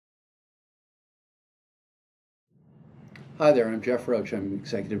Hi there, I'm Geoff Roach. I'm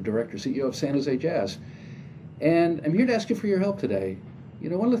Executive Director, CEO of San Jose Jazz. And I'm here to ask you for your help today.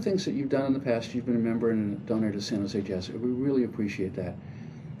 You know, one of the things that you've done in the past, you've been a member and a donor to San Jose Jazz. We really appreciate that.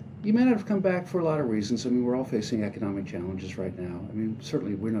 You may not have come back for a lot of reasons. I mean, we're all facing economic challenges right now. I mean,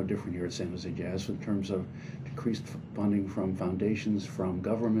 certainly we're no different here at San Jose Jazz in terms of decreased funding from foundations, from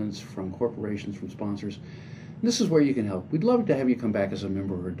governments, from corporations, from sponsors. And this is where you can help. We'd love to have you come back as a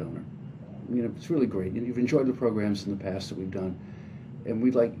member or a donor. You know, it's really great. And you've enjoyed the programs in the past that we've done, and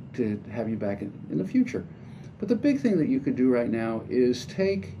we'd like to have you back in the future. But the big thing that you could do right now is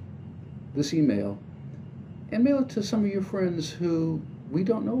take this email and mail it to some of your friends who we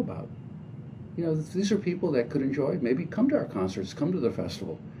don't know about. You know, these are people that could enjoy, maybe come to our concerts, come to the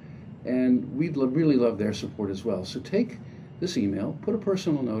festival, and we'd really love their support as well. So take this email, put a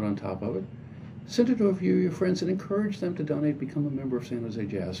personal note on top of it, send it to a few of your friends, and encourage them to donate, become a member of San Jose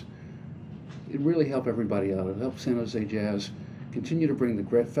Jazz. It'd really help everybody out. It'll help San Jose Jazz continue to bring the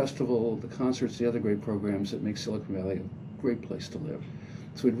great festival, the concerts, the other great programs that make Silicon Valley a great place to live.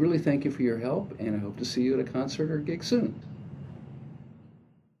 So we'd really thank you for your help, and I hope to see you at a concert or gig soon.